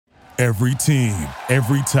Every team,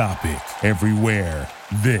 every topic, everywhere.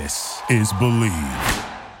 This is Believe.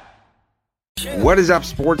 What is up,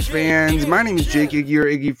 sports fans? My name is Jake Iggy, or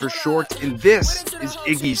Iggy for short, and this is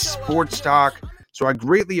Iggy's Sports Talk. So I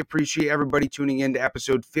greatly appreciate everybody tuning in to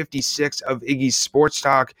episode 56 of Iggy's Sports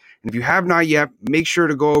Talk. And if you have not yet, make sure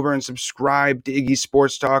to go over and subscribe to Iggy's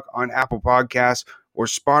Sports Talk on Apple Podcasts or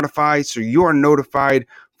Spotify so you are notified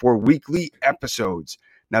for weekly episodes.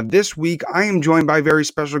 Now, this week, I am joined by very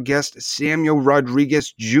special guest Samuel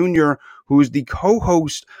Rodriguez Jr., who is the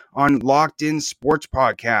co-host on Locked In Sports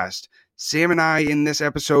Podcast. Sam and I, in this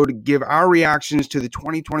episode, give our reactions to the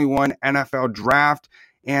 2021 NFL Draft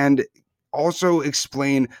and also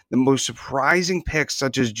explain the most surprising picks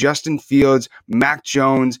such as Justin Fields, Mac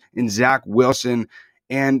Jones, and Zach Wilson,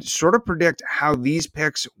 and sort of predict how these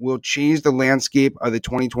picks will change the landscape of the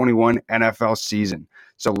 2021 NFL season.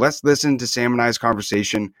 So let's listen to Sam and I's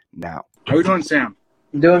conversation now. How are you doing, Sam?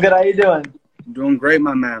 I'm doing good. How you doing? I'm doing great,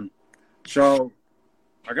 my man. So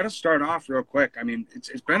I got to start off real quick. I mean,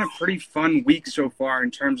 it's been a pretty fun week so far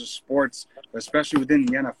in terms of sports, especially within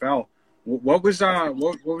the NFL. What was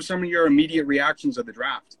some of your immediate reactions of the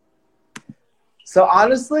draft? So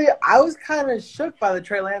honestly, I was kind of shook by the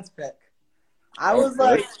Trey Lance pick. I was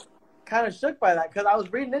kind of shook by that because I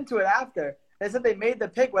was reading into it after. They said they made the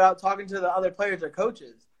pick without talking to the other players or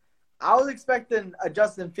coaches. I was expecting a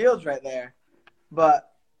Justin Fields right there.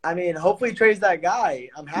 But, I mean, hopefully Trey's that guy.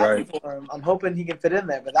 I'm happy for him. I'm hoping he can fit in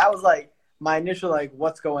there. But that was, my initial,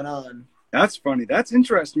 what's going on. That's funny. That's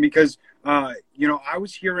interesting because, I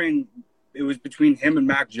was hearing it was between him and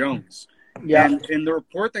Mac Jones. Yeah. And the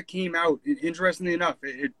report that came out, interestingly enough,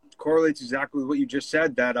 it correlates exactly with what you just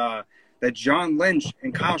said, that John Lynch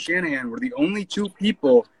and Kyle Shanahan were the only two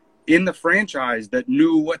people in the franchise that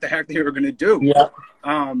knew what the heck they were going to do. Yeah.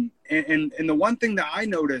 And the one thing that I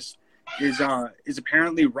noticed is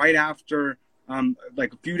apparently right after, a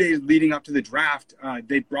few days leading up to the draft,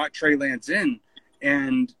 they brought Trey Lance in,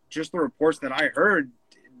 and just the reports that I heard,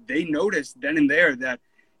 they noticed then and there that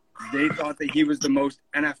they thought that he was the most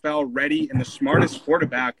NFL ready and the smartest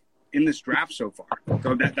quarterback in this draft so far.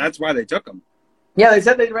 So that's why they took him. Yeah, they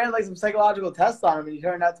said they ran some psychological tests on him, and he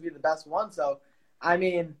turned out to be the best one. So, I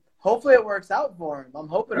mean, hopefully it works out for him. I'm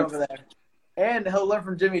hoping over there. And he'll learn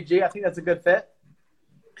from Jimmy G. I think that's a good fit.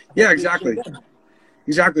 Yeah, exactly.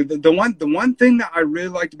 Exactly. The one thing that I really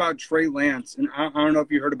liked about Trey Lance, and I don't know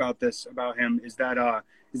if you heard about this about him, is that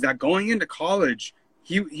going into college,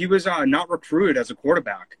 he was not recruited as a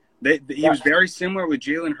quarterback. He was very similar with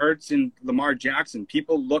Jalen Hurts and Lamar Jackson.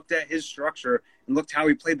 People looked at his structure and looked how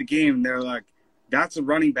he played the game, and they're like, that's a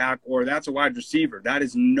running back or that's a wide receiver. That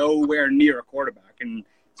is nowhere near a quarterback. And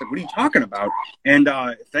it's like, what are you talking about? And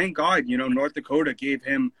thank God, North Dakota gave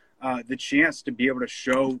him the chance to be able to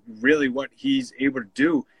show really what he's able to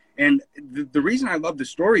do. And the reason I love the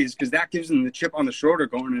story is because that gives him the chip on the shoulder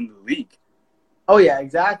going into the league. Oh, yeah,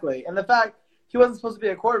 exactly. And the fact he wasn't supposed to be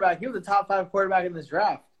a quarterback, he was a top 5 quarterback in this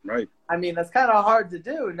draft. Right. I mean, that's kind of hard to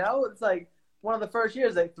do, no? It's like one of the first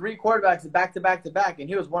years, 3 quarterbacks back-to-back, and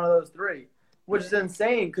he was one of those 3, which is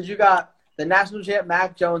insane because you got the national champ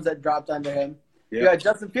Mac Jones that dropped under him. Yeah. You got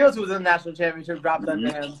Justin Fields, who was in the national championship, dropped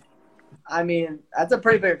under him. I mean, that's a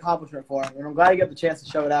pretty big accomplishment for him, and I'm glad he got the chance to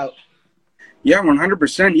show it out. Yeah,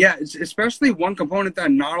 100%. Yeah, it's especially one component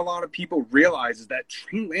that not a lot of people realize is that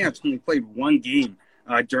Trey Lance only played 1 game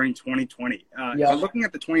during 2020. Looking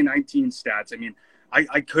at the 2019 stats, I mean,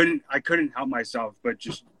 I couldn't help myself but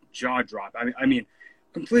just jaw drop. I mean,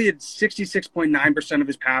 completed 66.9% of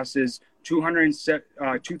his passes,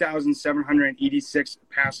 2,786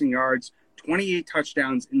 passing yards, 28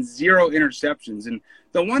 touchdowns, and 0 interceptions. And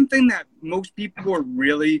the one thing that most people are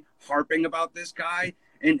really harping about this guy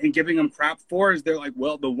and giving him crap for is they're like,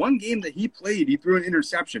 well, the one game that he played, he threw an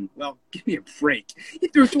interception. Well, give me a break. He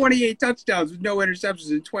threw 28 touchdowns with no interceptions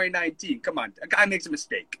in 2019. Come on, a guy makes a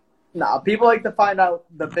mistake. No, people like to find out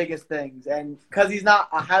the biggest things. And because he's not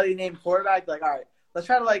a highly named quarterback, all right, let's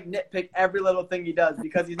try to nitpick every little thing he does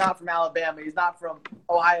because he's not from Alabama. He's not from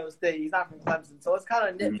Ohio State. He's not from Clemson. So let's kind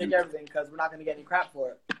of nitpick everything because we're not going to get any crap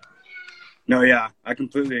for it. No, yeah, I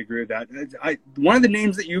completely agree with that. One of the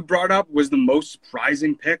names that you brought up was the most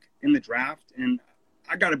surprising pick in the draft. And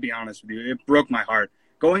I got to be honest with you, it broke my heart.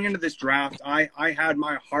 Going into this draft, I had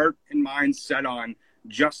my heart and mind set on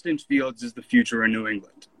Justin Fields as the future in New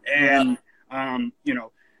England. And,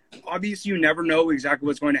 obviously you never know exactly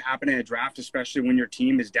what's going to happen in a draft, especially when your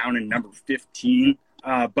team is down in number 15.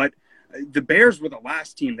 But the Bears were the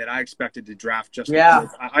last team that I expected to draft Justin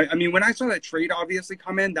Fields. I mean, when I saw that trade obviously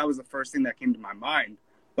come in, that was the first thing that came to my mind.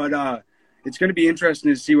 But it's going to be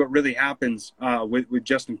interesting to see what really happens with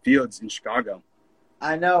Justin Fields in Chicago.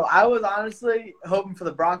 I know. I was honestly hoping for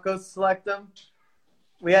the Broncos to select him.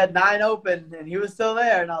 We had 9 open, and he was still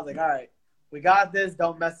there. And I was like, all right, we got this.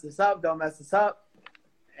 Don't mess this up. Don't mess this up.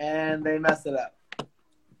 And they messed it up.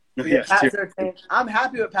 Yes, Pat Surtain. I'm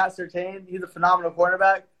happy with Pat Surtain. He's a phenomenal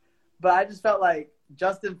cornerback. But I just felt like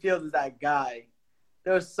Justin Fields is that guy.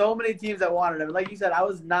 There were so many teams that wanted him. Like you said, I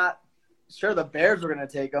was not sure the Bears were going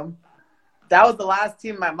to take him. That was the last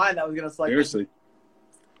team in my mind that was going to select him.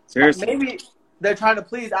 Seriously. Maybe they're trying to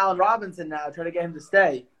please Allen Robinson now, trying to get him to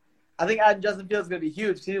stay. I think adding Justin Fields is going to be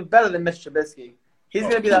huge because he's better than Mitch Trubisky. He's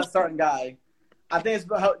going to be that starting guy. I think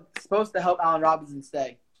it's supposed to help Allen Robinson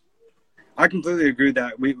stay. I completely agree with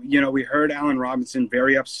that. We heard Allen Robinson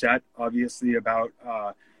very upset, obviously, about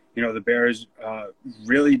the Bears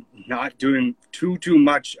really not doing too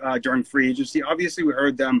much during free agency. Obviously, we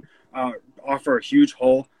heard them offer a huge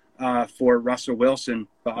hole for Russell Wilson,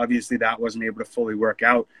 but obviously that wasn't able to fully work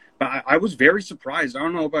out. But I was very surprised. I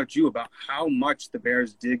don't know about you, about how much the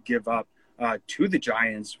Bears did give up to the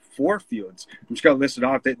Giants for Fields. I'm just going to list it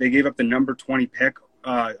off. They gave up the number 20 pick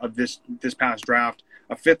of this past draft,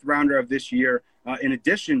 a 5th rounder of this year, in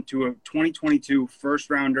addition to a 2022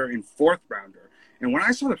 first rounder and 4th rounder. And when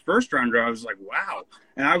I saw the first rounder, I was like, wow.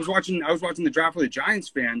 And I was watching the draft with a Giants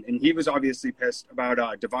fan, and he was obviously pissed about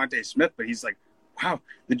Devontae Smith, but he's like, wow,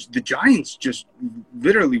 the Giants just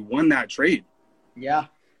literally won that trade. Yeah.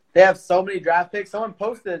 They have so many draft picks. Someone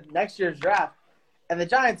posted next year's draft, and the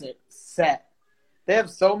Giants are set. They have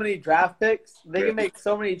so many draft picks. They can make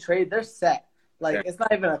so many trades. They're set. It's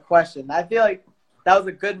not even a question. I feel like that was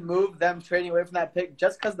a good move, them trading away from that pick,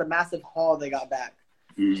 just because of the massive haul they got back.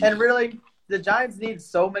 Mm-hmm. And really, the Giants need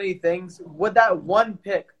so many things. Would that one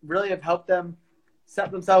pick really have helped them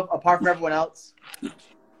set themselves apart from everyone else?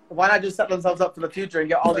 Why not just set themselves up for the future and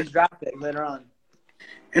get all these draft picks later on?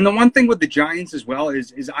 And the one thing with the Giants as well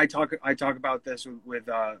is I talk about this with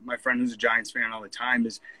my friend who's a Giants fan all the time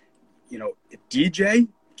is, if DJ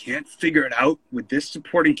can't figure it out with this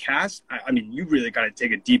supporting cast, I mean, you really got to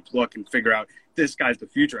take a deep look and figure out if this guy's the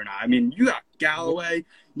future or not. I mean, you got Galloway,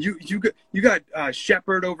 you got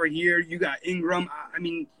Shepard over here, you got Ingram. I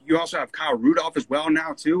mean, you also have Kyle Rudolph as well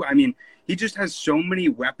now too. I mean, he just has so many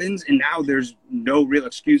weapons, and now there's no real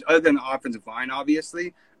excuse other than the offensive line,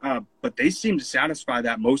 obviously. But they seem to satisfy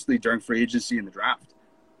that mostly during free agency and the draft.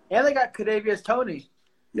 And they got Kadarius Toney.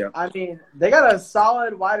 Yeah. I mean, they got a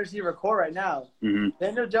solid wide receiver core right now. Mm-hmm.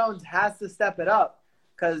 Daniel Jones has to step it up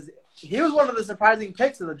because he was one of the surprising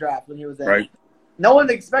picks of the draft when he was there. Right. No one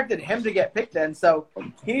expected him to get picked then, so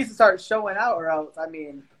he needs to start showing out or else, I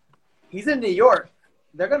mean, he's in New York.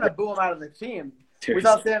 They're going to boo him out of the team. We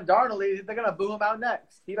saw Sam Darnold. They're going to boo him out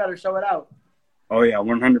next. He better show it out. Oh, yeah,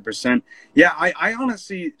 100%. Yeah, I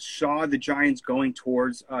honestly saw the Giants going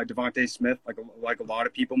towards Devontae Smith like a lot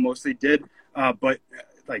of people mostly did. But,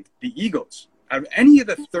 like, the Eagles, out of any of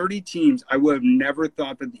the 30 teams, I would have never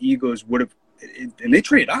thought that the Eagles would have – and they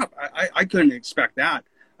trade up. I couldn't expect that.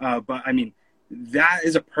 But, I mean, that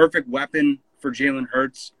is a perfect weapon for Jalen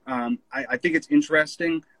Hurts. I think it's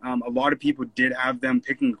interesting. A lot of people did have them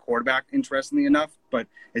picking a quarterback, interestingly enough, but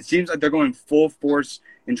it seems like they're going full force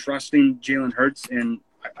in trusting Jalen Hurts, and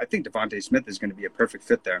I think Devontae Smith is going to be a perfect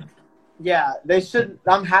fit there. Yeah, they should.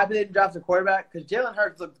 I'm happy they didn't draft a quarterback because Jalen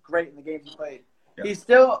Hurts looked great in the games he played. Yeah.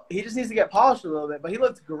 He just needs to get polished a little bit, but he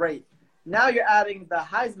looked great. Now you're adding the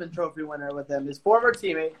Heisman Trophy winner with him, his former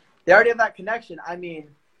teammate. They already have that connection. I mean,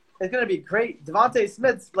 it's going to be great. Devontae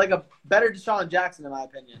Smith's like a better Deshaun Jackson, in my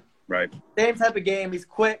opinion. Right. Same type of game. He's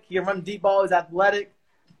quick. He can run deep ball. He's athletic.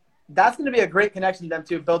 That's going to be a great connection to them,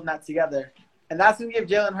 too, building that together. And that's going to give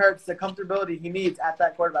Jalen Hurts the comfortability he needs at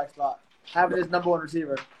that quarterback spot, having his number one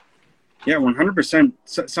receiver. Yeah, 100%.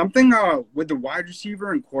 So, something with the wide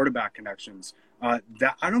receiver and quarterback connections,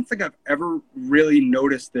 that I don't think I've ever really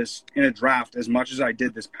noticed this in a draft as much as I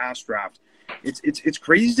did this past draft. It's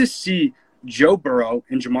crazy to see Joe Burrow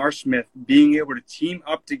and Jamar Smith being able to team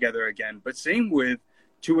up together again, but same with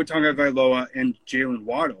Tua Tagovailoa and Jalen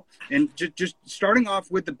Waddle. And just starting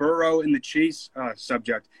off with the Burrow and the Chase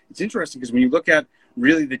subject, it's interesting because when you look at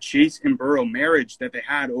really the Chase and Burrow marriage that they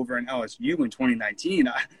had over in LSU in 2019,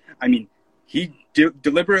 I mean, he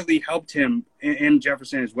deliberately helped him, and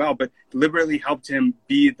Jefferson as well, but deliberately helped him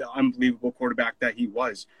be the unbelievable quarterback that he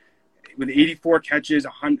was. With 84 catches,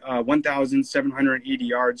 1,780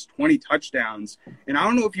 yards, 20 touchdowns. And I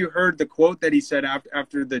don't know if you heard the quote that he said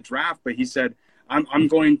after the draft, but he said, I'm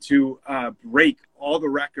going to break all the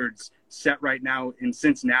records set right now in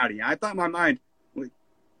Cincinnati. I thought in my mind, like,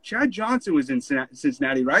 Chad Johnson was in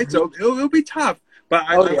Cincinnati, right? So it'll be tough, but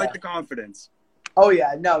I like the confidence. Oh,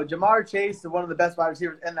 yeah. No, Jamar Chase is one of the best wide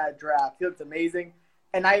receivers in that draft. He looks amazing.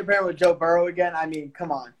 and now you're pairing with Joe Burrow again. I mean,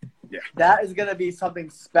 come on. Yeah. That is going to be something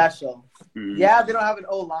special. Mhm. Yeah, they don't have an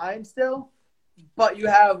O-line still, but you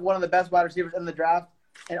have one of the best wide receivers in the draft.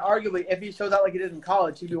 And arguably, if he shows out like he did in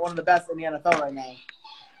college, he'd be one of the best in the NFL right now.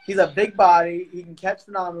 He's a big body. He can catch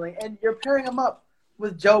phenomenally. And you're pairing him up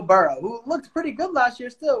with Joe Burrow, who looked pretty good last year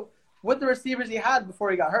still with the receivers he had before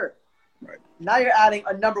he got hurt. Right. Now you're adding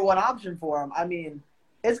a number one option for him. I mean,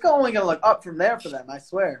 it's only going to look up from there for them, I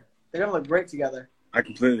swear. They're going to look great together. I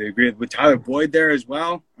completely agree with Tyler Boyd there as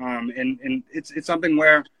well. And it's something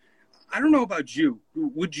where I don't know about you.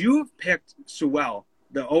 Would you have picked Sewell,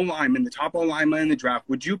 the O-lineman, the top O-lineman in the draft?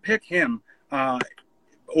 Would you pick him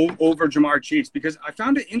over Jamar Chase? Because I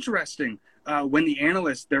found it interesting when the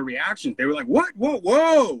analysts, their reactions, they were like, what?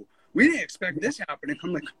 Whoa. We didn't expect this happening.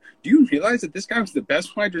 I'm like, do you realize that this guy was the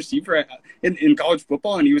best wide receiver in college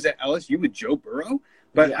football and he was at LSU with Joe Burrow?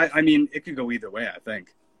 But, yeah. I mean, it could go either way, I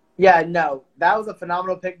think. Yeah, no, that was a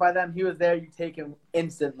phenomenal pick by them. He was there. You take him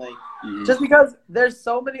instantly. Mm-hmm. Just because there's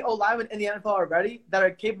so many O-linemen in the NFL already that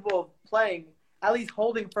are capable of playing, at least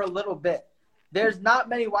holding for a little bit. There's not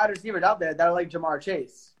many wide receivers out there that are like Jamar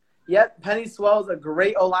Chase. Yet, Penny Sewell's a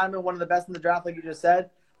great O-lineman, one of the best in the draft, like you just said.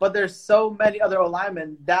 But there's so many other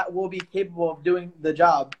O-linemen that will be capable of doing the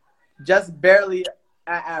job, just barely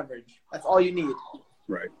at average. That's all you need.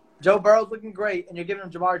 Right. Joe Burrow's looking great, and you're giving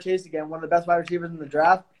him Jamar Chase again, one of the best wide receivers in the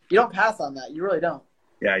draft. You don't pass on that. You really don't.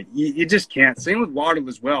 Yeah, you just can't. Same with Waddle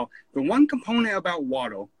as well. The one component about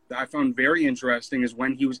Waddle that I found very interesting is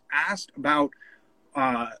when he was asked about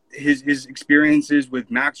his experiences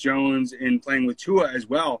with Mac Jones and playing with Tua as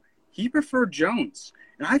well, he preferred Jones.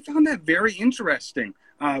 And I found that very interesting,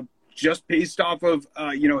 just based off of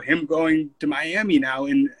him going to Miami now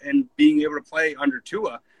and being able to play under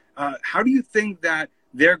Tua. How do you think that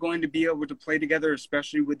they're going to be able to play together,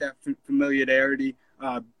 especially with that familiarity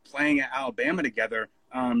playing at Alabama together?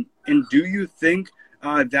 And do you think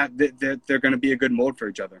that they're going to be a good mold for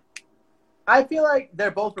each other? I feel like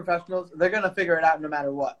they're both professionals. They're going to figure it out no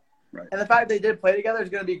matter what. Right. And the fact they did play together is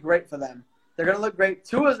going to be great for them. They're going to look great.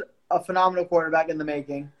 Tua's a phenomenal quarterback in the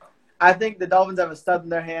making. I think the Dolphins have a stud in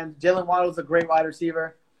their hands. Jalen Waddle's a great wide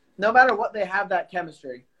receiver. No matter what, they have that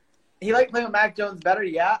chemistry. He liked playing with Mac Jones better,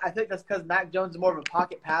 yeah. I think that's because Mac Jones is more of a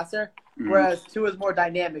pocket passer, whereas Tua's more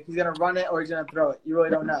dynamic. He's going to run it or he's going to throw it. You really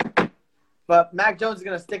don't know. But Mac Jones is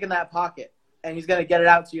going to stick in that pocket, and he's going to get it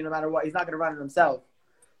out to you no matter what. He's not going to run it himself.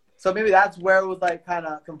 So maybe that's where it was kind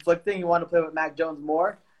of conflicting. He wanted to play with Mac Jones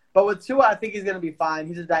more. But with Tua, I think he's going to be fine.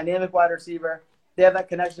 He's a dynamic wide receiver. They have that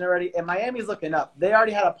connection already. And Miami's looking up. They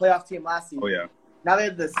already had a playoff team last season. Oh, yeah. Now they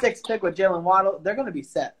have the 6th pick with Jalen Waddle. They're going to be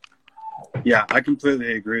set. Yeah, I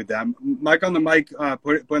completely agree with that. Mike on the mic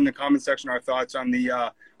put in the comment section our thoughts on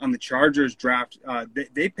the Chargers draft.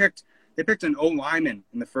 They picked an O-lineman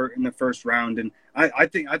in the first round, and I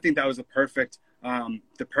think that was the perfect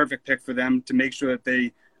pick for them to make sure that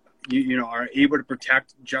they are able to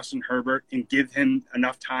protect Justin Herbert and give him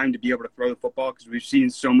enough time to be able to throw the football, because we've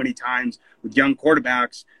seen so many times with young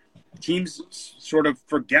quarterbacks, teams sort of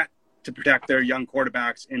forget to protect their young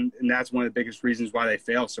quarterbacks, and that's one of the biggest reasons why they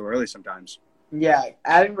fail so early sometimes. Yeah,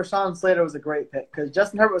 adding Rashawn Slater was a great pick because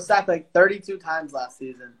Justin Herbert was sacked 32 times last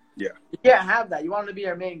season. Yeah. You can't have that. You want him to be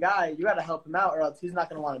your main guy. You got to help him out or else he's not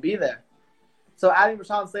going to want to be there. So adding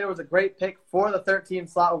Rashawn Slater was a great pick for the 13th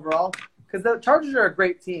slot overall because the Chargers are a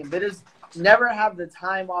great team. They just never have the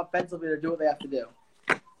time offensively to do what they have to do.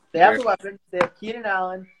 They have the weapons. They have Keenan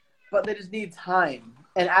Allen, but they just need time.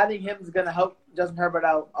 And adding him is going to help Justin Herbert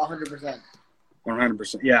out 100%.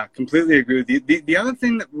 100%. Yeah, completely agree with you. The other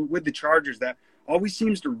thing that with the Chargers that always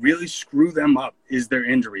seems to really screw them up is their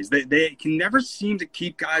injuries. They can never seem to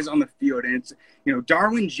keep guys on the field. And it's,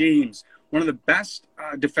 Darwin James, one of the best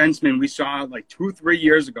defensemen we saw 2-3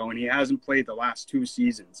 years ago, and he hasn't played the last 2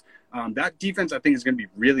 seasons. That defense, I think, is going to be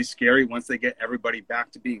really scary once they get everybody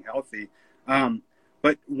back to being healthy.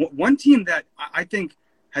 But one team that I think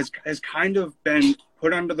has kind of been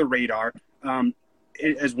put under the radar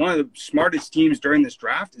as one of the smartest teams during this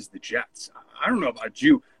draft is the Jets. I don't know about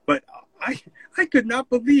you, but I could not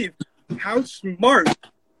believe how smart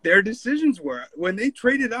their decisions were when they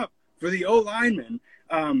traded up for the O-lineman,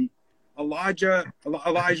 Elijah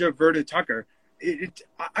Verta Tucker.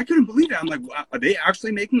 I couldn't believe it. I'm like, wow, are they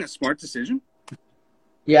actually making a smart decision?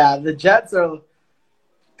 Yeah, the Jets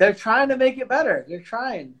they're trying to make it better. They're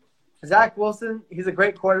trying. Zach Wilson, he's a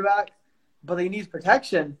great quarterback, but he needs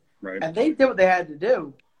protection. Right. And they did what they had to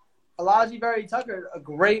do. Elijah Verta Tucker, a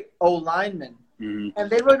great O-lineman. Mm-hmm. And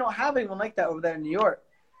they really don't have anyone like that over there in New York.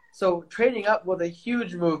 So trading up was a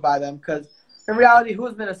huge move by them because in reality, who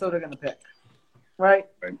is Minnesota going to pick? Right?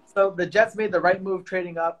 Right? So the Jets made the right move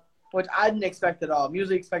trading up. which I didn't expect at all. I'm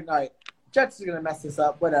usually expecting, all right, Jets is going to mess this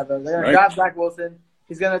up, whatever. They're going to draft Zach Wilson.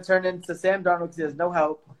 He's going to turn into Sam Darnold because he has no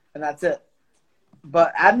help, and that's it.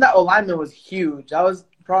 But adding that O-lineman was huge. That was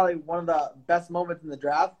probably one of the best moments in the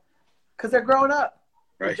draft because they're growing up.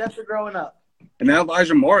 The Jets are growing up. And then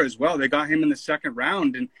Elijah Moore as well. They got him in the second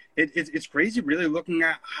round. And it's crazy really looking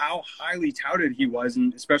at how highly touted he was.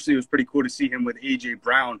 And especially it was pretty cool to see him with A.J.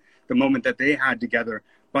 Brown, the moment that they had together.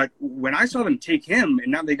 But when I saw them take him,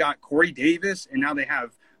 and now they got Corey Davis, and now they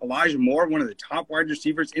have Elijah Moore, one of the top wide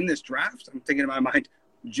receivers in this draft, I'm thinking in my mind,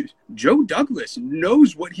 Joe Douglas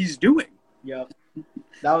knows what he's doing. Yep.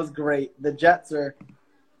 That was great. The Jets are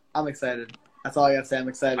 – I'm excited. That's all I got to say. I'm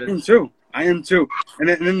excited. I am too. And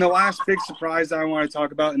then the last big surprise I want to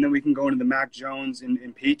talk about, and then we can go into the Mac Jones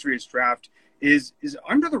and Patriots draft, is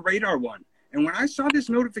under the radar one. And when I saw this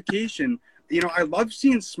notification, I love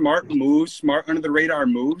seeing smart under the radar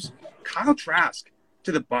moves. Kyle Trask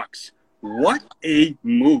to the Bucs. What a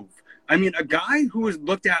move. I mean, a guy who was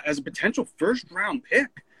looked at as a potential first-round pick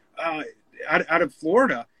out of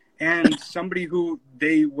Florida, and somebody who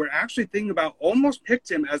they were actually thinking about almost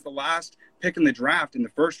picked him as the last pick in the draft in the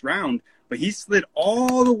first round, but he slid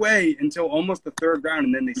all the way until almost the third round,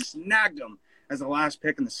 and then they snagged him as the last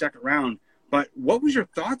pick in the second round. But what was your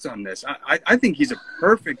thoughts on this? I think he's a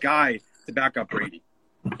perfect guy to back up Brady.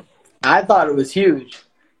 I thought it was huge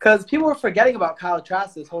because people were forgetting about Kyle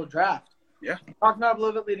Trask this whole draft. Yeah. Talked about a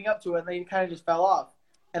little bit leading up to it, and then he kind of just fell off.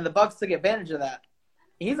 And the Bucs took advantage of that.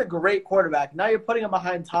 He's a great quarterback. Now you're putting him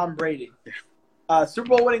behind Tom Brady. Super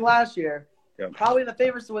Bowl winning last year. Yep. Probably the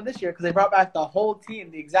favorites to win this year because they brought back the whole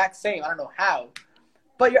team the exact same. I don't know how.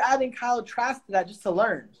 But you're adding Kyle Trask to that just to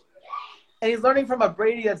learn. And he's learning from a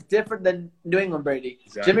Brady that's different than New England Brady.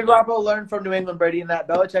 Exactly. Jimmy Garoppolo learned from New England Brady in that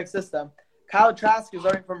Belichick system. Kyle Trask is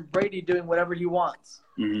learning from Brady doing whatever he wants.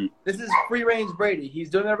 Mm-hmm. This is free-range Brady.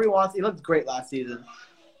 He's doing whatever he wants. He looked great last season.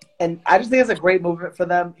 And I just think it's a great movement for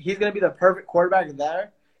them. He's going to be the perfect quarterback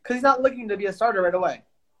there because he's not looking to be a starter right away.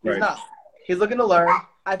 He's not. He's looking to learn.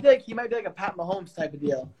 I feel like he might be like a Pat Mahomes type of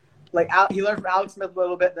deal. Like he learned from Alex Smith a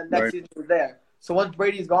little bit, then next season he was there. So once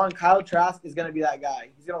Brady's gone, Kyle Trask is going to be that guy.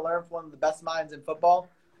 He's going to learn from one of the best minds in football,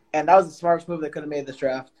 and that was the smartest move they could have made this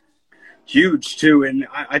draft. Huge too, and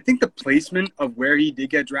I think the placement of where he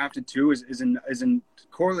did get drafted too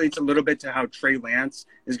correlates a little bit to how Trey Lance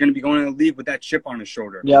is going to be going in the league with that chip on his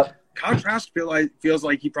shoulder. Yep. Kyle Trask feels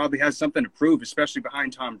like he probably has something to prove, especially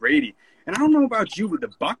behind Tom Brady. And I don't know about you, but the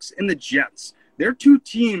Bucs and the Jets, they're two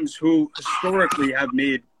teams who historically have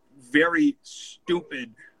made very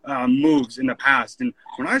stupid moves in the past. And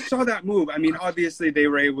when I saw that move, I mean, obviously they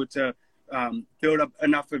were able to build up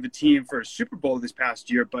enough of a team for a Super Bowl this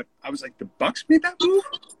past year, but I was like, the Bucs made that move?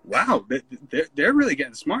 Wow, they're really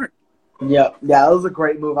getting smart. Yeah, that was a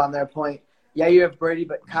great move on their point. Yeah, you have Brady,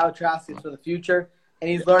 but Kyle Trask is for the future,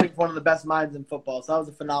 and he's learning from one of the best minds in football, so that was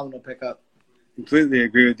a phenomenal pickup. Completely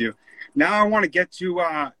agree with you. Now I want to get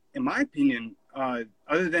to, in my opinion,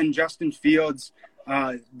 other than Justin Fields,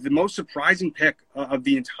 the most surprising pick of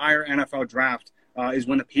the entire NFL draft is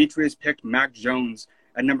when the Patriots picked Mac Jones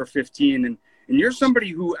at number 15. And you're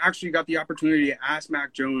somebody who actually got the opportunity to ask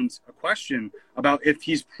Mac Jones a question about if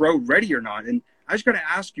he's pro ready or not. And I just got to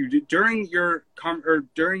ask you, during your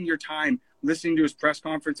time listening to his press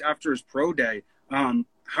conference after his pro day,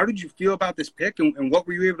 how did you feel about this pick, and what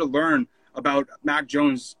were you able to learn about Mac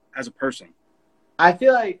Jones as a person? I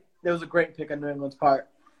feel like it was a great pick on New England's part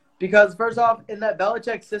because, first off, in that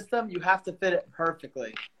Belichick system, you have to fit it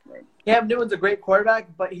perfectly. Right. Cam Newton's a great quarterback,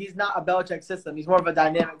 but he's not a Belichick system. He's more of a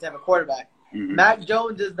dynamic type of quarterback. Mm-hmm. Mac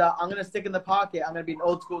Jones is I'm going to stick in the pocket. I'm going to be an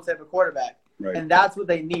old-school type of quarterback. Right. And that's what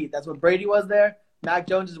they need. That's what Brady was there. Mac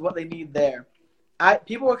Jones is what they need there.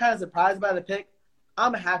 People were kind of surprised by the pick.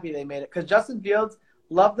 I'm happy they made it because Justin Fields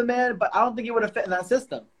loved the man, but I don't think he would have fit in that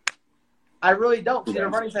system. I really don't. Because he's a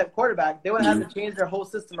running type quarterback. They would have to change their whole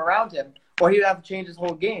system around him, or he would have to change his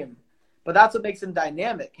whole game. But that's what makes him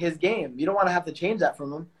dynamic, his game. You don't want to have to change that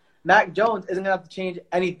from him. Mac Jones isn't going to have to change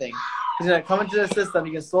anything. He's going to come into the system.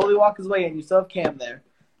 He can slowly walk his way in. You still have Cam there.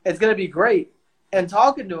 It's going to be great. And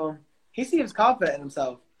talking to him, he seems confident in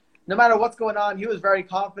himself. No matter what's going on, he was very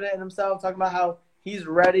confident in himself, talking about how he's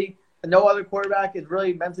ready. And no other quarterback is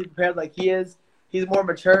really mentally prepared like he is. He's more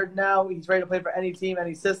matured now. He's ready to play for any team,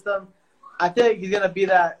 any system. I think he's going to be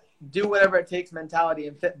that do whatever it takes mentality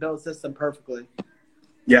and fit Bill's system perfectly.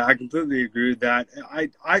 Yeah, I completely agree with that.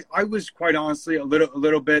 I was quite honestly a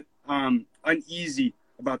little bit uneasy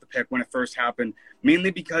about the pick when it first happened,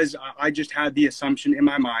 mainly because I just had the assumption in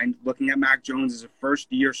my mind, looking at Mac Jones as a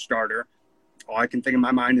first-year starter, all I can think in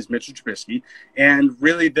my mind is Mitchell Trubisky, and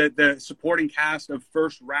really the supporting cast of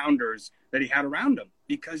first rounders that he had around him,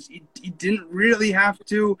 because he didn't really have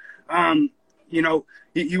to,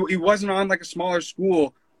 he wasn't on like a smaller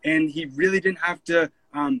school, and he really didn't have to,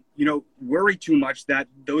 worry too much that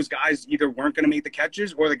those guys either weren't going to make the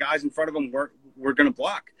catches or the guys in front of them were going to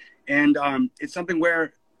block. And it's something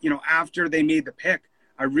where, after they made the pick,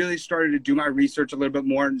 I really started to do my research a little bit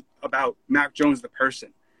more about Mac Jones, the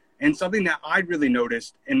person. And something that I really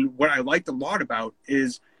noticed and what I liked a lot about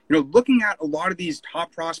is, looking at a lot of these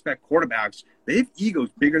top prospect quarterbacks, they have egos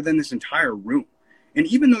bigger than this entire room. And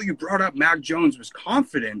even though you brought up Mac Jones was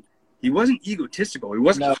confident, he wasn't egotistical. He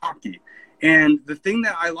wasn't cocky. And the thing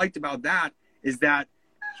that I liked about that is that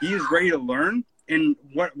he is ready to learn. And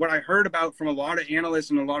what I heard about from a lot of analysts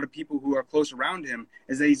and a lot of people who are close around him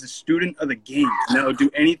is that he's a student of the game and he'll do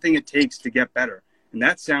anything it takes to get better. And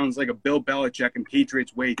that sounds like a Bill Belichick and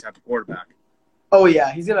Patriots way type of quarterback. Oh,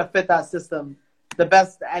 yeah. He's going to fit that system the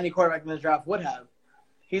best any quarterback in this draft would have.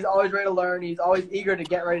 He's always ready to learn. He's always eager to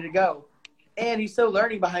get ready to go. And he's still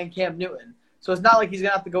learning behind Cam Newton. So it's not like he's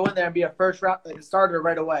going to have to go in there and be a first-round starter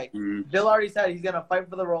right away. Mm-hmm. Bill already said he's going to fight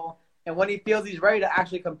for the role. And when he feels he's ready to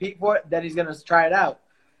actually compete for it, then he's going to try it out.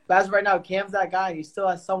 But as of right now, Cam's that guy, and he still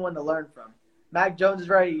has someone to learn from. Mac Jones is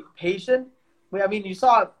very patient. I mean, you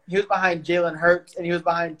saw he was behind Jalen Hurts, and he was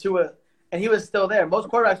behind Tua, and he was still there. Most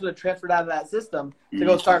quarterbacks would have transferred out of that system to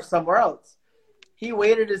go start somewhere else. He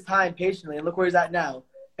waited his time patiently, and look where he's at now,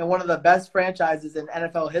 in one of the best franchises in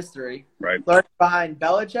NFL history. Right. Learning behind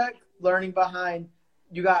Belichick, learning behind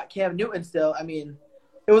 – you got Cam Newton still. I mean,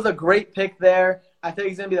 it was a great pick there. I think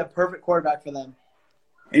he's going to be the perfect quarterback for them.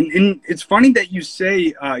 And it's funny that you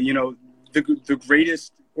say, the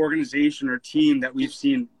greatest organization or team that we've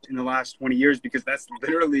seen in the last 20 years, because that's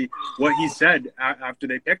literally what he said after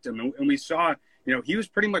they picked him. And we saw, he was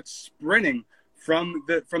pretty much sprinting from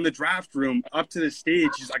the draft room up to the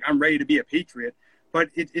stage. He's like, I'm ready to be a Patriot. But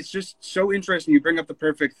it's just so interesting. You bring up the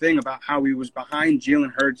perfect thing about how he was behind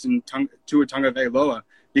Jalen Hurts and Tua Tagovailoa,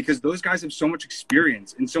 because those guys have so much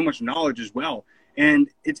experience and so much knowledge as well. And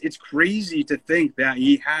it's crazy to think that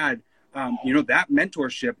he had, that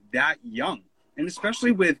mentorship that young. And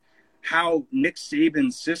especially with how Nick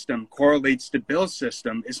Saban's system correlates to Bill's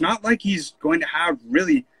system, it's not like he's going to have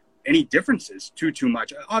really any differences too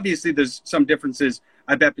much. Obviously, there's some differences,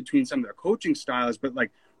 I bet, between some of their coaching styles, but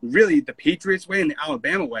really the Patriots way and the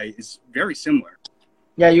Alabama way is very similar.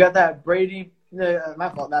 Yeah, you got that Brady, that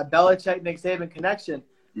Belichick, Nick Saban connection.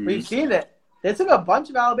 Mm-hmm. We've seen it. They took a bunch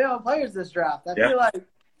of Alabama players this draft. I feel like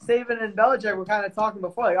Saban and Belichick were kind of talking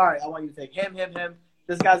before, all right, I want you to take him.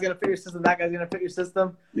 This guy's going to fit your system. That guy's going to fit your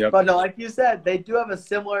system. Yep. But no, like you said, they do have a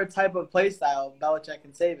similar type of play style, Belichick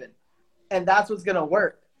and Saban. And that's what's going to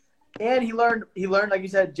work. And he learned, like you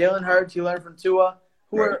said, Jalen Hurts. He learned from Tua,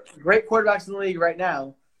 who are great quarterbacks in the league right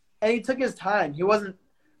now. And he took his time. He wasn't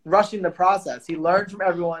rushing the process. He learned from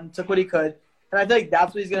everyone, took what he could. And I think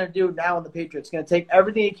that's what he's going to do now in the Patriots. He's going to take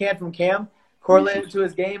everything he can from Cam, correlate it to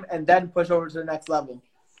his game, and then push over to the next level.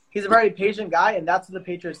 He's a very patient guy, and that's what the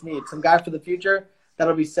Patriots need. Some guy for the future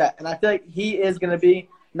that'll be set. And I feel like he is going to be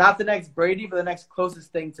not the next Brady, but the next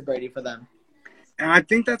closest thing to Brady for them. And I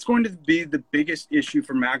think that's going to be the biggest issue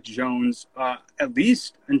for Mac Jones, at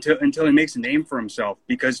least until he makes a name for himself.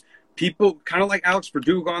 Because people, kind of like Alex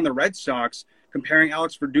Verdugo on the Red Sox, comparing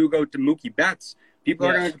Alex Verdugo to Mookie Betts, people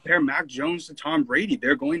are going to compare Mac Jones to Tom Brady.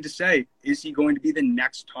 They're going to say, is he going to be the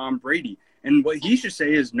next Tom Brady? And what he should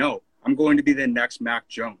say is, no, I'm going to be the next Mac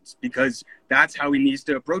Jones, because that's how he needs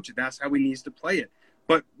to approach it. That's how he needs to play it.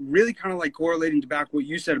 But really kind of like correlating to back what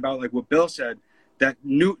you said about like what Bill said, that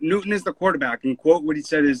Newton is the quarterback. And quote, what he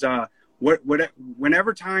said is,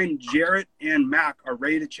 whenever time Jarrett and Mac are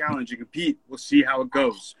ready to challenge and compete, we'll see how it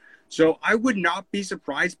goes. So I would not be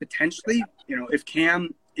surprised potentially, if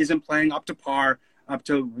Cam isn't playing up to par up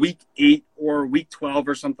to week 8 or week 12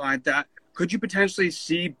 or something like that. Could you potentially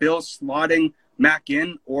see Bill slotting Mac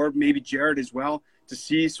in, or maybe Jarrett as well, to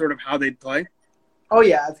see sort of how they'd play? Oh,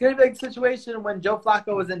 yeah. It's going to be like a situation when Joe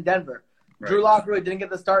Flacco was in Denver. Right. Drew Lock really didn't get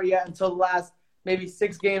the start yet until the last maybe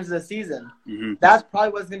 6 games of the season. Mm-hmm. That's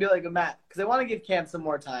probably what's going to be like with Matt, because they want to give Cam some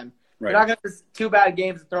more time. Right. They're not going to have 2 bad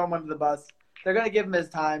games and throw him under the bus. They're going to give him his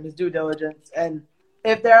time, his due diligence. And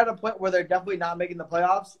if they're at a point where they're definitely not making the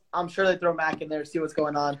playoffs, I'm sure they throw Mac in there to see what's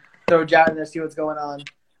going on, throw Jarrett in there to see what's going on.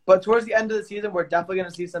 But towards the end of the season, we're definitely going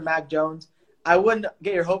to see some Mac Jones. I wouldn't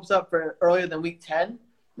get your hopes up for earlier than week 10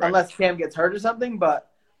 unless Cam gets hurt or something. But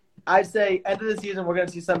I'd say end of the season, we're going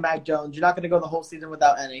to see some Mac Jones. You're not going to go the whole season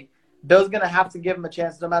without any. Bill's going to have to give him a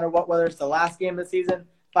chance no matter what, whether it's the last game of the season,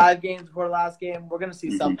 5 games before the last game. We're going to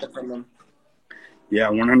see something from him. Yeah,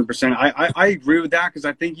 100%. I agree with that because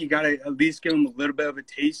I think you got to at least give him a little bit of a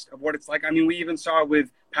taste of what it's like. I mean, we even saw it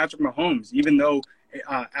with Patrick Mahomes. Even though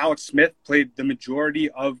Alex Smith played the majority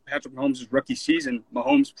of Patrick Mahomes' rookie season,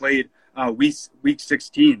 Mahomes played week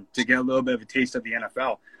 16 to get a little bit of a taste of the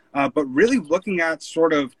NFL. But really looking at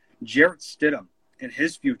sort of Jarrett Stidham and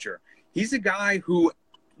his future, he's a guy who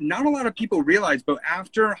not a lot of people realize, but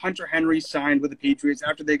after Hunter Henry signed with the Patriots,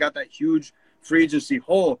 after they got that huge free agency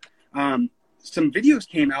hole, some videos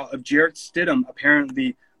came out of Jarrett Stidham.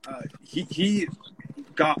 Apparently, he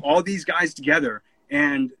got all these guys together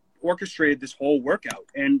and orchestrated this whole workout.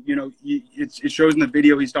 And, you know, it shows in the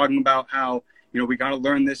video he's talking about how, you know, we got to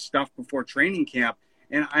learn this stuff before training camp.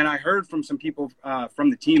 And I heard from some people from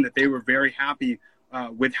the team that they were very happy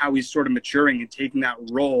with how he's sort of maturing and taking that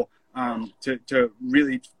role to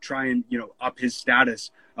really try and, you know, up his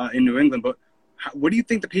status in New England. But what do you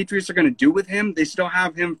think the Patriots are going to do with him? They still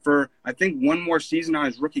have him for, I think, one more season on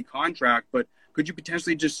his rookie contract, but could you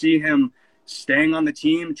potentially just see him staying on the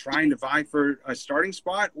team, trying to vie for a starting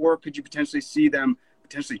spot, or could you potentially see them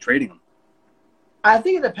potentially trading him? I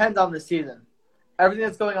think it depends on the season. Everything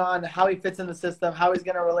that's going on, how he fits in the system, how he's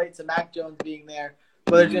going to relate to Mac Jones being there,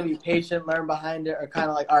 whether he's going to be patient, learn behind it, or kind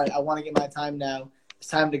of like, all right, I want to get my time now. It's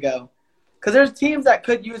time to go. Because there's teams that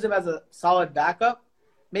could use him as a solid backup,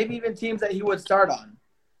 maybe even teams that he would start on.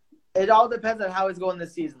 It all depends on how he's going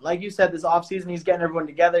this season. Like you said, this offseason, he's getting everyone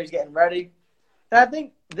together. He's getting ready. And I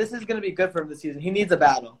think this is going to be good for him this season. He needs a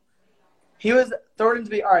battle. He was thrown in to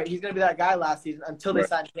be, all right, he's going to be that guy last season until they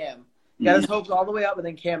signed Cam. He got his hopes all the way up, and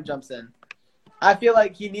then Cam jumps in. I feel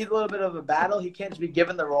like he needs a little bit of a battle. He can't just be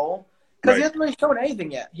given the role because he hasn't really shown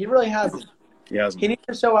anything yet. He really hasn't. He needs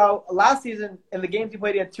to show out. Last season, in the games he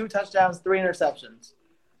played, he had 2 touchdowns, 3 interceptions.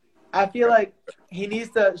 I feel like he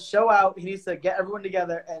needs to show out. He needs to get everyone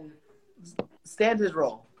together and stand his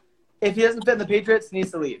role. If he doesn't fit in the Patriots, he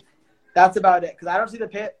needs to leave. That's about it. Because I don't see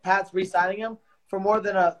the Pats re-signing him for more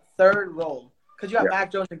than a third role. Because you have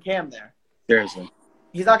Mac Jones and Cam there. Seriously.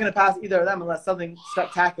 He's not going to pass either of them unless something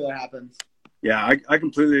spectacular happens. Yeah, I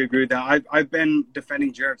completely agree with that. I've been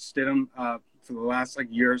defending Jarrett Stidham for the last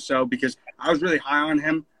year or so because I was really high on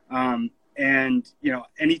him. And, you know,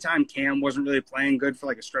 anytime Cam wasn't really playing good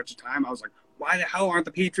for a stretch of time, I was like, why the hell aren't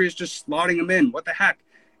the Patriots just slotting him in? What the heck?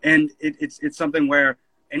 And it's something where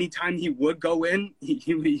anytime he would go in,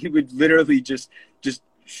 he would literally just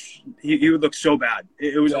he would look so bad.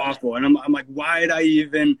 It was awful. And I'm like, why did I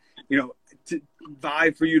even, you know,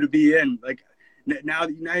 vie for you to be in? Now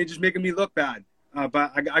you're just making me look bad.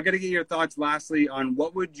 But I got to get your thoughts lastly on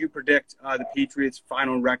what would you predict the Patriots'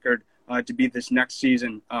 final record to be this next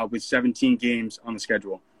season with 17 games on the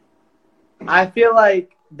schedule? I feel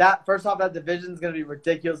like that, first off, that division is going to be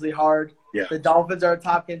ridiculously hard. Yeah. The Dolphins are a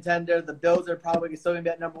top contender. The Bills are probably still going to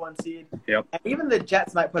be at number 1 seed. Yep. And even the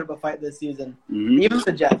Jets might put up a fight this season. Mm-hmm. Even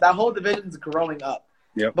the Jets. That whole division's growing up.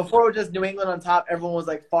 Yep. Before it was just New England on top, everyone was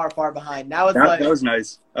far, far behind. Now it's that was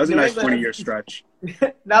nice. That was New a nice England, 20-year stretch.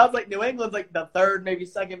 Now it's New England's the third, maybe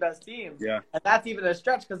second best team. Yeah. And that's even a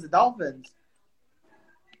stretch because the Dolphins.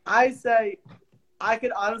 I say I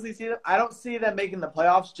could honestly see them. I don't see them making the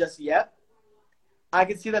playoffs just yet. I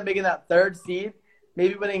could see them making that 3rd seed,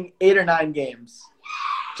 maybe winning 8 or 9 games.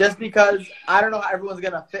 Just because I don't know how everyone's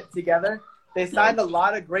going to fit together. They signed a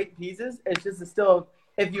lot of great pieces. It's just still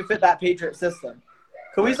if you fit that Patriot system.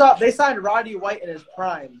 Because we saw they signed Roddy White in his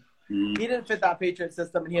prime. Mm-hmm. He didn't fit that Patriot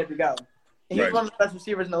system, and he had to go. And he's Right. one of the best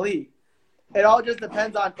receivers in the league. It all just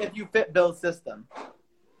depends on if you fit Bill's system.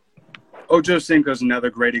 Ocho Cinco's another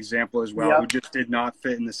great example as well, Yep. who just did not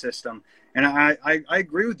fit in the system. And I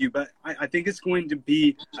agree with you, but I think it's going to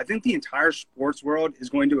be – I think the entire sports world is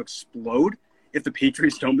going to explode if the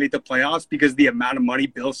Patriots don't make the playoffs because the amount of money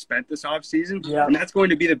Bill spent this offseason. Yep. And that's going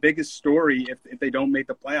to be the biggest story if they don't make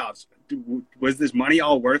the playoffs. Was this money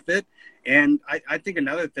all worth it? And I think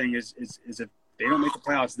another thing is if they don't make the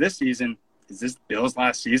playoffs this season, is this Bill's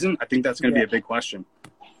last season? I think that's going to be a big question.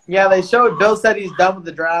 Yeah, they showed Bill said he's done with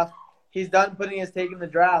the draft. He's done putting his stake in the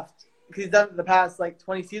draft. He's done it the past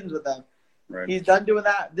 20 seasons with them. Right. He's done doing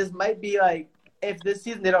that. This might be if this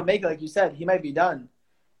season they don't make it, like you said, he might be done.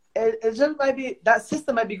 It just might be that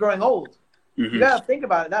system might be growing old. Mm-hmm. You got to think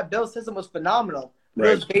about it. That Bill system was phenomenal. It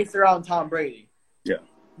Right. was based around Tom Brady. Yeah.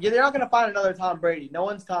 They're not going to find another Tom Brady. No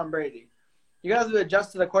one's Tom Brady. You're going to have to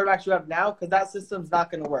adjust to the quarterbacks you have now because that system's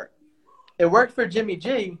not going to work. It worked for Jimmy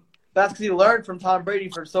G, but that's because he learned from Tom Brady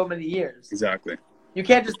for so many years. Exactly. You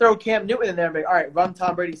can't just throw Cam Newton in there and be, all right, run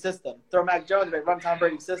Tom Brady's system. Throw Mac Jones and be, run Tom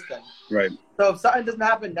Brady's system. Right. So if something doesn't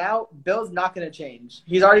happen now, Bill's not going to change.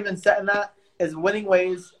 He's already been set in that. His winning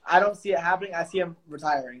ways, I don't see it happening. I see him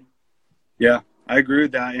retiring. Yeah, I agree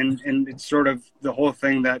with that, and it's sort of the whole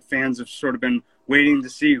thing that fans have sort of been waiting to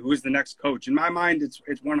see who's the next coach. In my mind, it's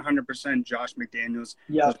 100% Josh McDaniels.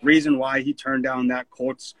 Yeah. There's a reason why he turned down that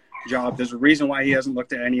Colts job. There's a reason why he hasn't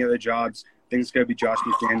looked at any other jobs. I think it's going to be Josh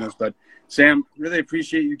McDaniels. But Sam, really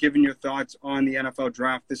appreciate you giving your thoughts on the NFL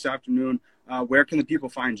draft this afternoon. Where can the people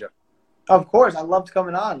find you? Of course, I loved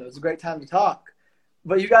coming on. It was a great time to talk.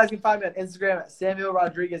 But you guys can find me on Instagram at Samuel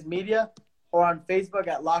Rodriguez Media or on Facebook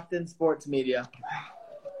at Locked In Sports Media.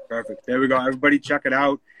 Perfect. There we go. Everybody check it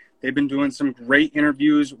out. They've been doing some great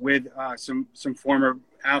interviews with some former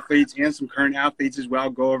athletes and some current athletes as well.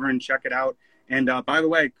 Go over and check it out. And by the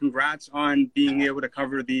way, congrats on being able to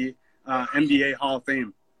cover the NBA Hall of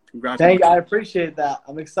Fame. Congrats. Thank you. I appreciate that.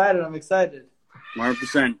 I'm excited.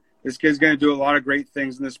 100%. This kid's going to do a lot of great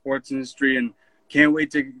things in the sports industry, and can't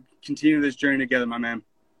wait to continue this journey together, my man.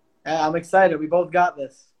 Yeah, I'm excited. We both got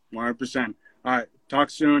this. 100%. All right.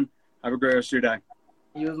 Talk soon. Have a great rest of your day.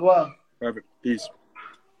 You as well. Perfect. Peace.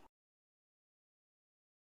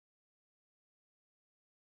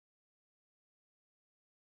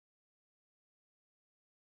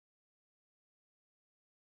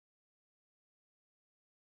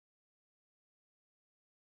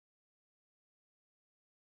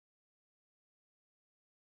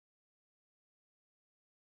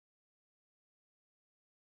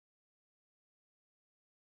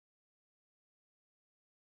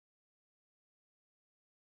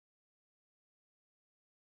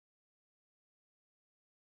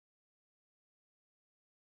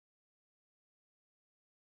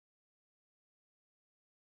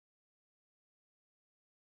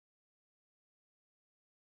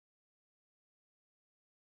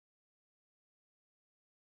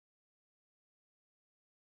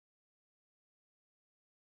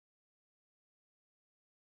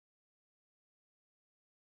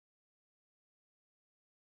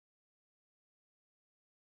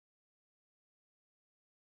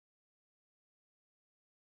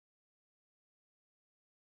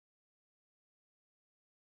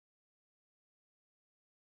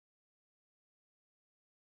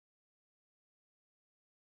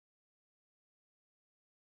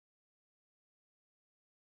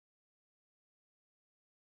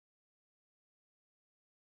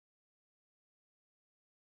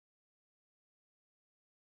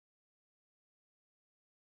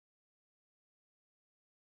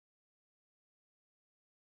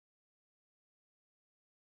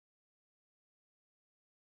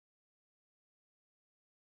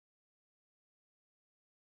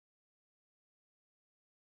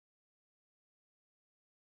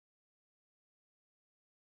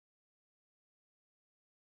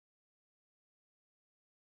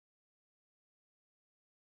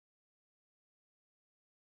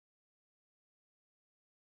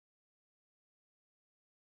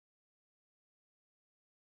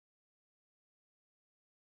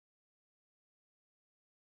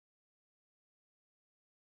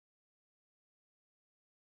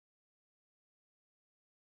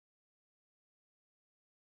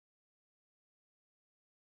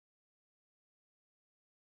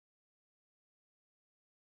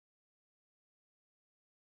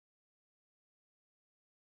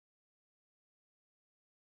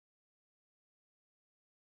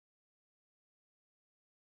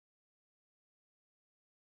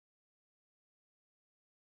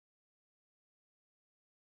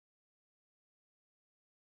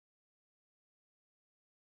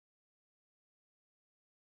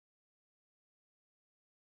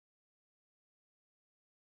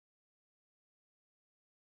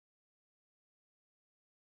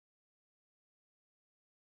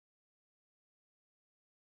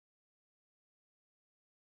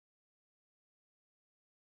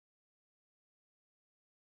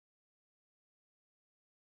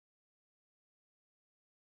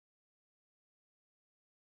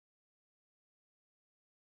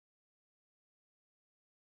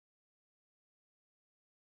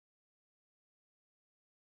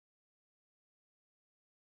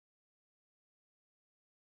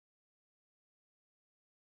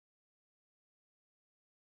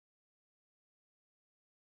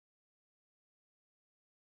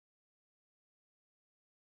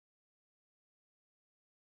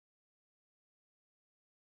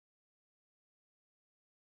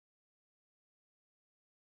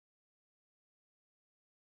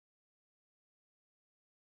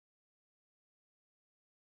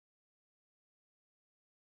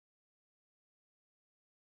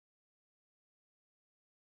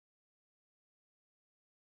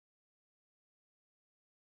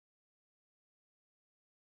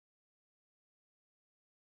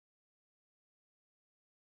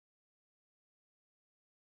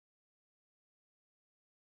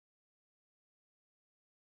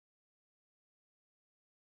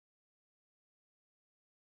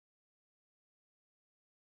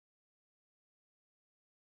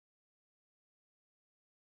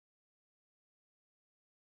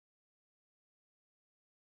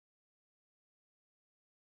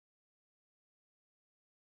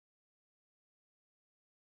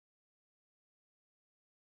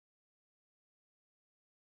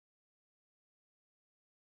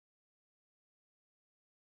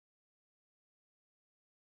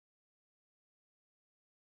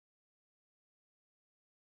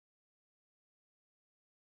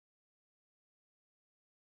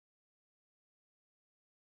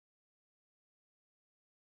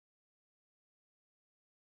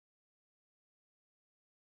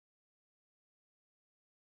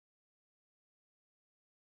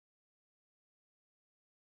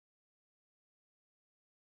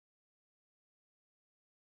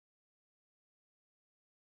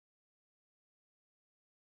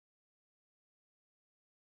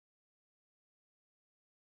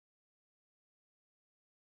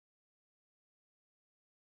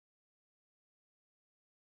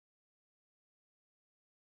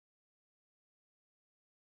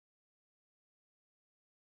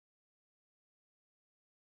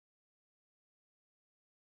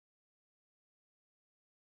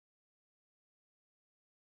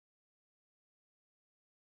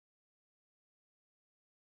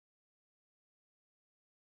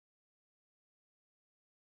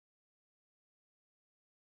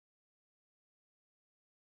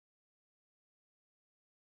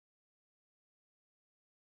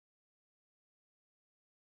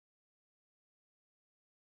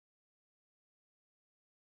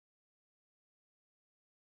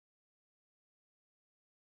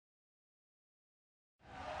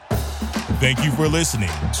 Thank you for listening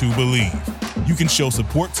to Believe. You can show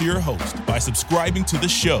support to your host by subscribing to the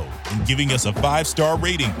show and giving us a 5-star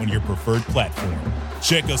rating on your preferred platform.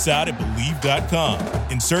 Check us out at Believe.com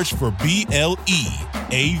and search for BLEAV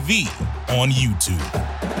on YouTube.